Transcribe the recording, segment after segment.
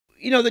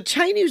The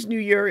Chinese New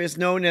Year is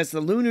known as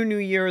the Lunar New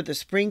Year, the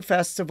Spring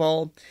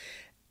Festival,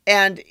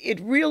 and it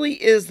really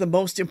is the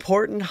most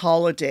important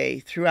holiday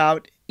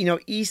throughout,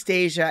 East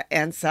Asia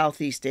and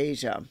Southeast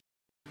Asia.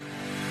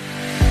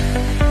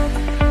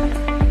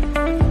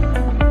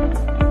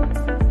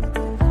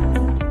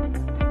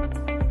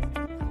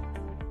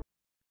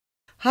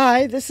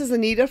 Hi, this is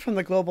Anita from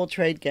the Global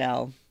Trade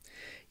Gal.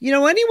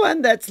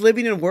 Anyone that's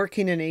living and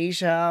working in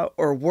Asia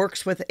or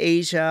works with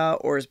Asia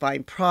or is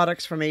buying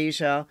products from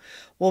Asia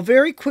will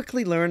very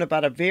quickly learn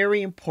about a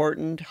very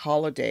important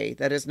holiday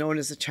that is known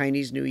as the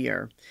Chinese New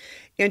Year.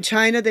 In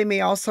China, they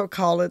may also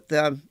call it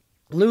the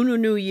Lunar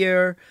New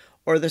Year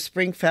or the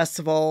Spring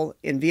Festival.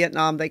 In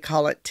Vietnam, they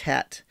call it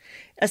Tet.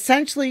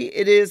 Essentially,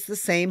 it is the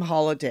same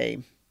holiday.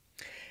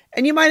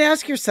 And you might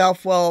ask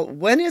yourself, well,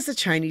 when is the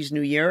Chinese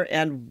New Year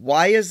and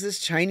why is this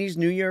Chinese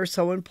New Year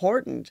so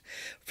important?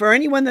 For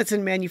anyone that's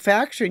in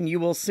manufacturing, you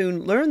will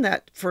soon learn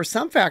that for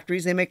some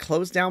factories, they may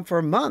close down for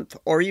a month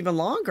or even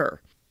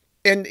longer.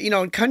 And,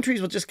 countries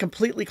will just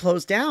completely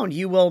close down.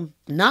 You will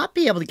not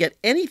be able to get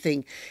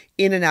anything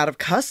in and out of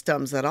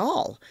customs at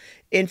all.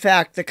 In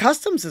fact, the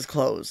customs is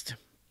closed.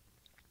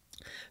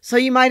 So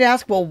you might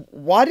ask, well,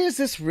 what is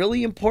this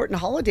really important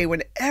holiday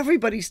when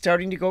everybody's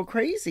starting to go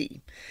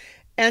crazy?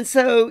 And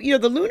so,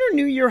 the Lunar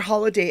New Year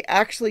holiday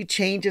actually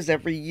changes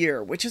every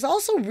year, which is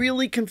also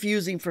really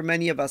confusing for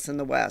many of us in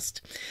the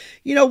West.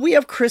 We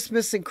have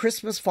Christmas, and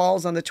Christmas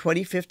falls on the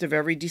 25th of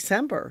every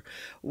December.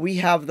 We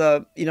have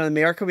in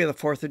America, we have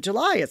the 4th of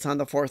July. It's on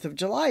the 4th of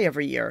July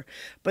every year.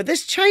 But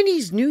this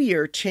Chinese New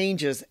Year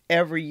changes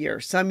every year.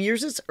 Some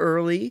years it's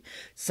early,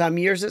 some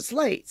years it's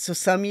late. So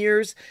some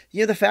years,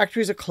 the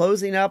factories are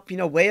closing up,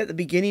 way at the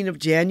beginning of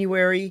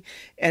January,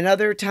 and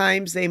other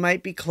times they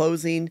might be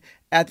closing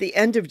at the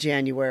end of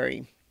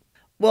January.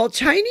 Well,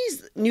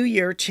 Chinese New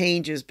Year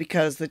changes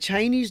because the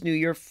Chinese New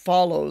Year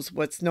follows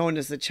what's known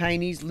as the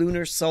Chinese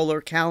lunar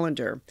solar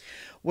calendar,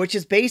 which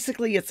is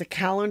basically it's a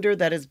calendar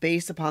that is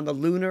based upon the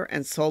lunar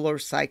and solar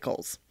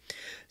cycles.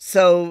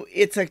 So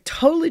it's a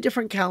totally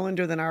different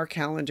calendar than our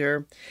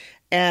calendar,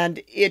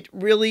 and it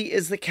really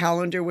is the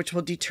calendar which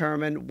will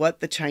determine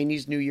what the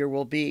Chinese New Year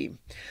will be.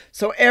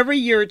 So every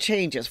year it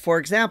changes. For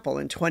example,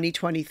 in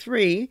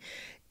 2023,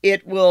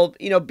 it will,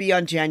 be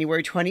on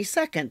January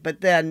 22nd,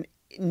 but then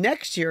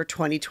next year,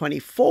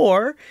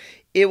 2024,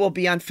 it will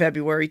be on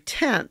February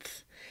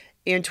 10th.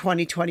 In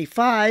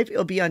 2025,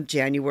 it'll be on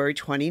January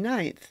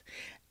 29th.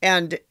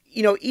 And,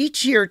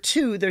 each year,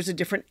 too, there's a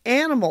different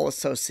animal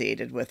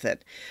associated with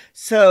it.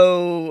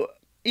 So,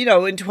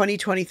 in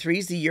 2023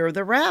 is the year of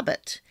the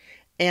rabbit.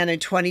 And in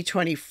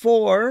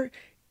 2024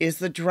 is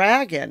the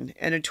dragon,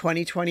 and in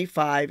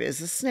 2025 is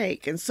the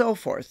snake, and so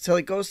forth. So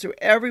it goes through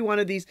every one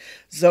of these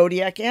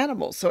zodiac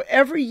animals. So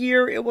every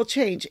year it will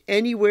change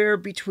anywhere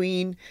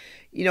between,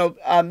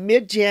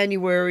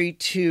 mid-January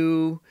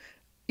to,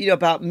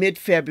 about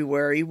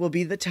mid-February will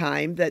be the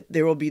time that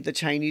there will be the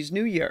Chinese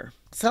New Year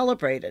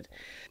celebrated.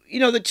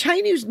 The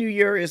Chinese New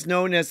Year is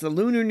known as the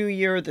Lunar New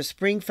Year, the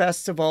Spring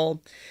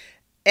Festival,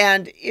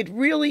 and it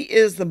really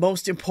is the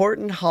most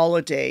important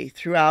holiday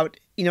throughout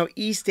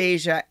East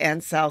Asia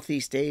and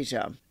Southeast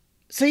Asia.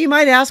 So you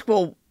might ask,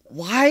 well,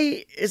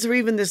 why is there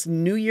even this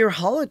New Year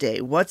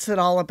holiday? What's it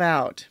all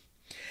about?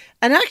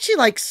 And actually,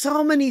 like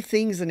so many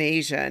things in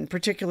Asia, and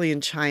particularly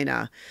in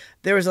China,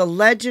 there is a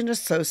legend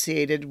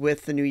associated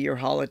with the New Year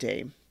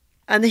holiday.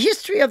 And the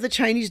history of the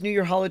Chinese New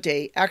Year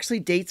holiday actually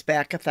dates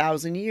back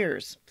 1,000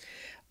 years,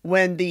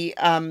 when the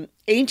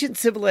ancient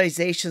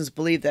civilizations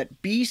believed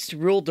that beasts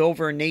ruled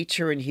over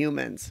nature and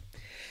humans.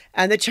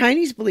 And the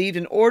Chinese believed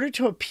in order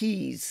to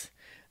appease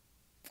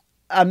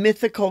a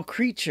mythical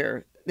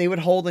creature, they would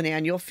hold an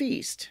annual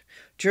feast,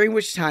 during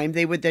which time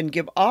they would then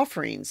give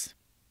offerings.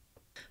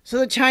 So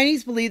the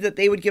Chinese believed that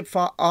they would give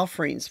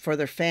offerings for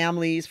their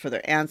families, for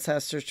their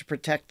ancestors, to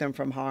protect them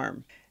from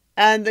harm.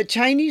 And the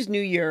Chinese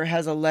New Year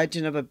has a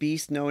legend of a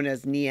beast known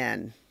as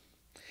Nian.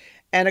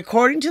 And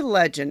according to the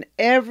legend,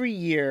 every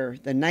year,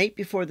 the night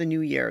before the New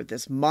Year,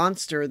 this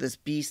monster, this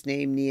beast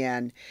named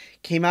Nian,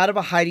 came out of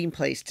a hiding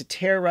place to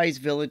terrorize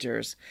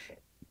villagers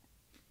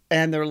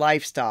and their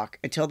livestock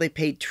until they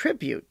paid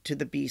tribute to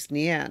the beast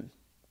Nian.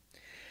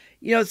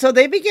 So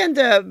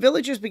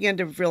villagers began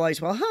to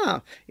realize,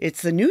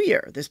 it's the New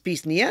Year. This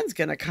beast Nian's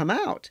going to come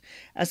out.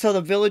 And so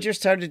the villagers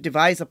started to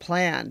devise a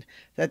plan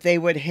that they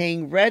would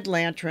hang red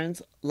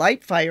lanterns,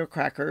 light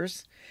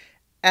firecrackers,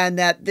 and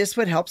that this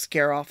would help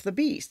scare off the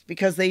beast,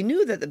 because they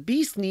knew that the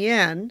beast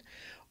Nian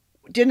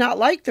did not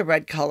like the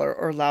red color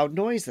or loud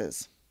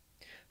noises.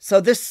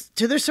 So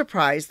to their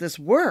surprise, this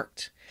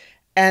worked.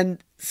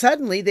 And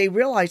suddenly they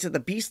realized that the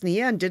beast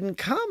Nian didn't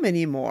come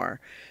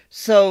anymore.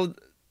 So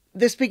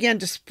this began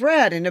to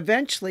spread, and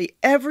eventually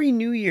every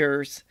New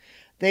Year's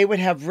they would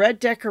have red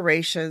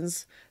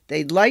decorations,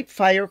 they'd light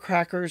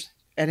firecrackers,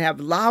 and have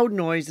loud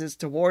noises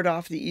to ward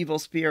off the evil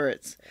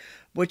spirits,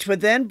 which would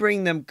then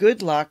bring them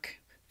good luck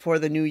for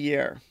the new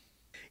year.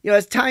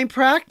 As time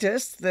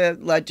practiced, the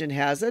legend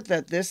has it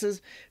that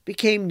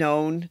became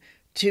known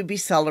to be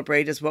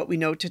celebrated as what we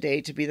know today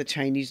to be the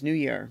Chinese New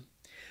Year.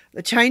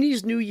 The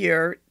Chinese New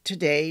Year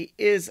today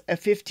is a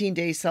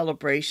 15-day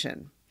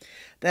celebration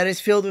that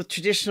is filled with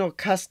traditional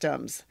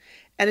customs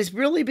and has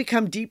really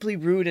become deeply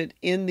rooted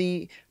in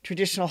the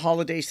traditional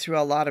holidays through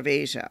a lot of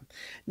Asia.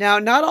 Now,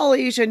 not all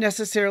Asia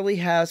necessarily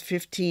has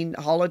 15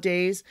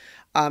 holidays.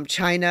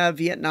 China,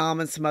 Vietnam,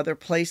 and some other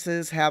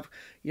places have,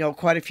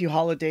 quite a few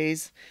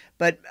holidays.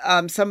 But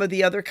some of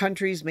the other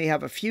countries may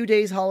have a few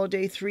days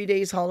holiday, 3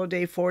 days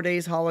holiday, 4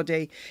 days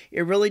holiday.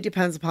 It really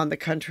depends upon the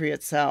country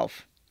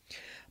itself.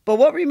 But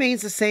what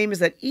remains the same is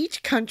that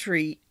each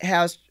country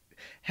has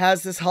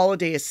this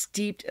holiday is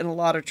steeped in a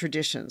lot of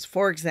traditions.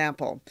 For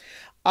example,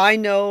 I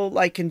know,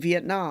 like in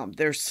Vietnam,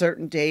 there's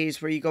certain days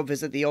where you go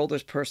visit the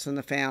oldest person in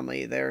the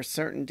family. There are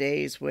certain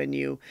days when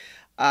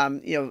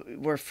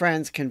where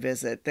friends can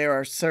visit. There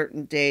are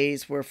certain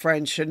days where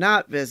friends should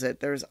not visit.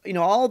 There's,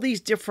 all these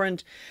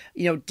different,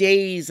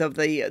 days of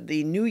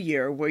the New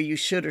Year where you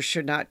should or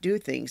should not do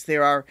things.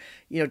 There are,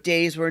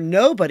 days where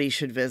nobody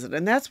should visit.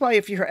 And that's why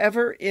if you're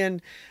ever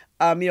in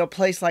a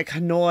place like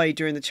Hanoi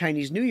during the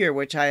Chinese New Year,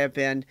 which I have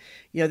been,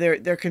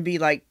 there can be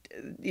like,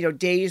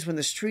 days when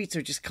the streets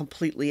are just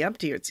completely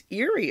empty. It's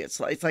eerie. It's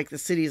like the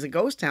city is a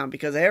ghost town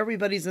because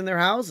everybody's in their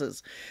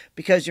houses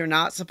because you're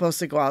not supposed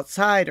to go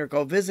outside or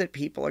go visit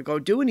people or go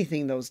do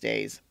anything those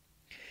days.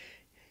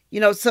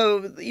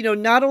 So,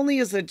 not only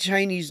is the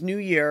Chinese New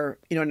Year,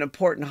 an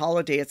important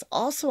holiday, it's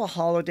also a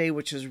holiday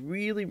which is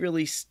really,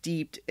 really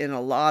steeped in a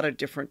lot of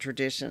different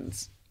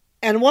traditions.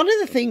 And one of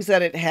the things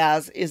that it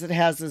has is it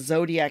has the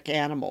zodiac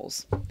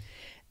animals.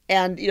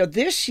 And,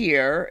 this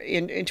year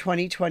in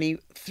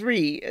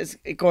 2023 is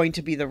going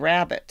to be the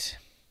rabbit.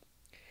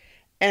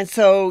 And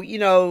so,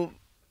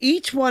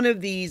 each one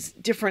of these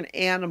different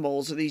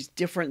animals or these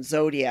different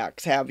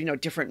zodiacs have,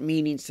 different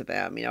meanings to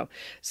them.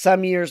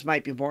 Some years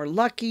might be more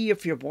lucky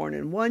if you're born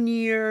in one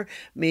year.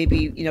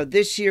 Maybe,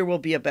 this year will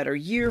be a better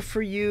year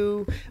for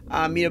you,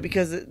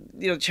 because,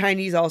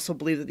 Chinese also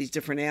believe that these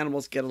different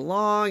animals get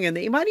along. And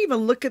they might even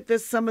look at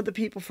this, some of the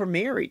people for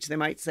marriage. They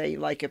might say,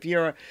 like, if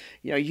you're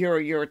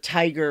a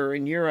tiger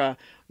and you're a,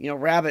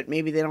 rabbit,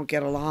 maybe they don't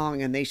get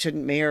along and they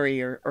shouldn't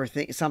marry or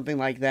something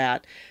like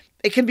that.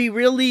 It can be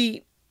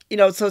really...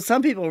 so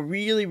some people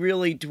really,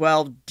 really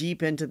dwell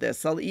deep into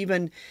this. They'll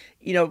even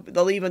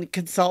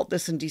consult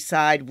this and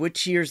decide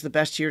which year is the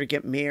best year to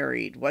get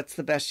married. What's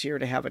the best year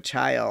to have a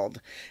child?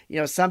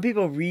 Some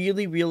people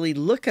really, really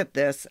look at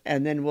this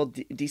and then will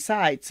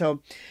decide.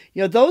 So,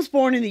 those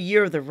born in the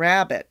year of the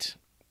rabbit,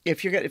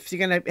 if you're going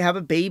to have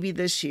a baby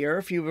this year,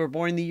 if you were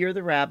born in the year of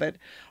the rabbit,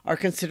 are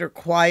considered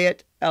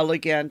quiet,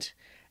 elegant,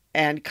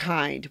 and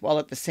kind, while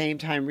at the same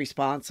time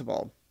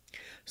responsible.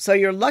 So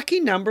your lucky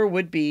number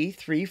would be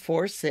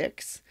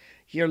 346.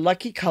 Your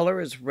lucky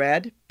color is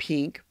red,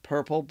 pink,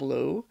 purple,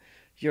 blue.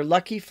 Your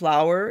lucky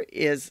flower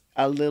is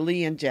a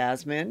lily and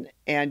jasmine.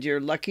 And your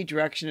lucky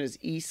direction is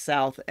east,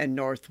 south, and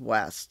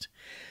northwest.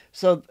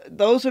 So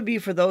those would be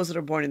for those that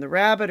are born in the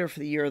rabbit or for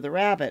the year of the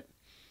rabbit.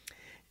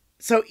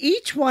 So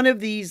each one of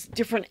these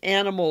different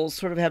animals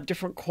sort of have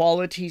different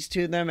qualities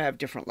to them, have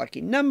different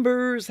lucky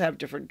numbers, have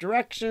different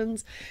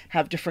directions,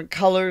 have different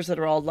colors that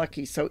are all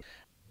lucky. So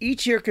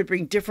each year could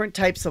bring different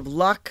types of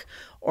luck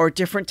or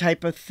different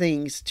type of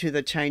things to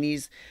the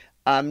Chinese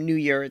New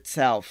Year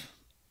itself.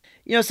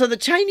 So the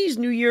Chinese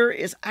New Year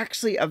is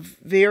actually a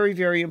very,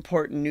 very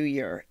important New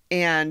Year.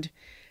 And,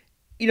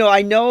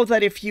 I know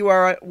that if you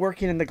are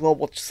working in the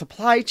global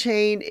supply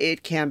chain,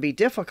 it can be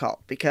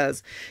difficult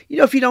because,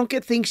 if you don't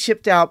get things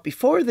shipped out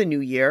before the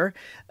New Year,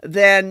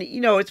 then,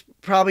 it's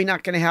probably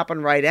not going to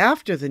happen right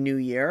after the New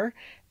Year.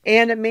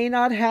 And it may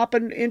not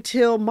happen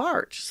until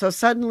March. So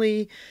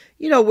suddenly,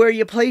 where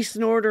you place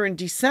an order in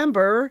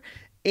December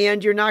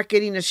and you're not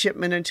getting a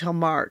shipment until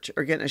March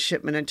or getting a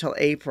shipment until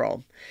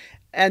April.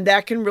 And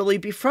that can really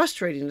be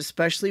frustrating,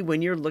 especially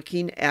when you're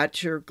looking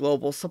at your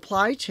global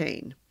supply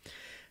chain.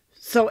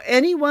 So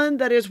anyone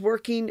that is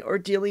working or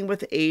dealing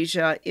with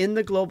Asia in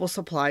the global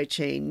supply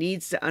chain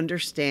needs to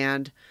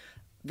understand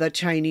the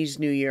Chinese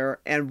New Year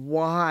and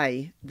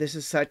why this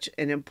is such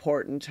an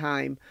important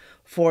time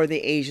for the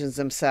Asians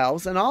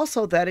themselves, and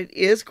also that it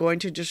is going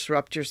to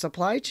disrupt your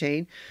supply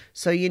chain.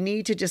 So you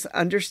need to just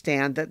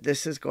understand that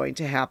this is going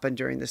to happen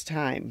during this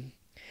time.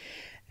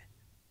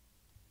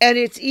 And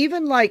it's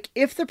even like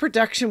if the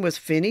production was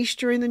finished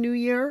during the New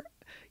Year,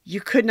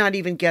 you could not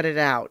even get it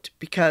out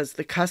because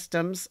the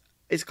customs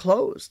is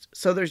closed.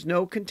 So there's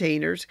no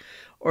containers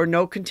or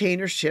no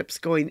container ships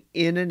going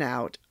in and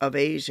out of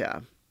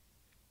Asia.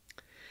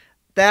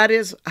 That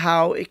is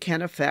how it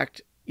can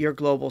affect your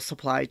global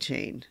supply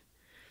chain.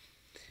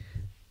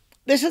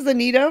 This is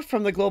Anita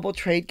from the Global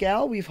Trade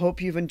Gal. We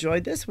hope you've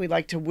enjoyed this. We'd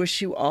like to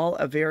wish you all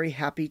a very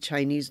happy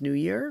Chinese New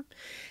Year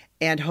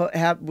and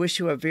wish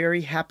you a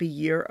very happy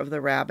year of the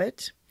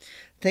rabbit.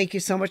 Thank you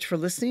so much for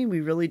listening. We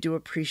really do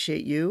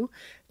appreciate you.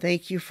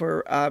 Thank you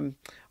for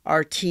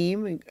our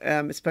team,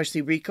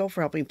 especially Rico,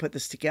 for helping put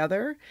this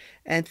together.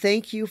 And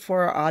thank you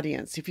for our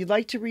audience. If you'd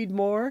like to read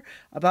more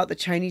about the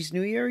Chinese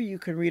New Year, you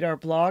can read our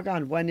blog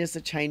on when is the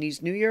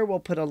Chinese New Year. We'll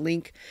put a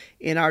link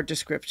in our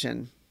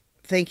description.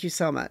 Thank you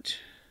so much.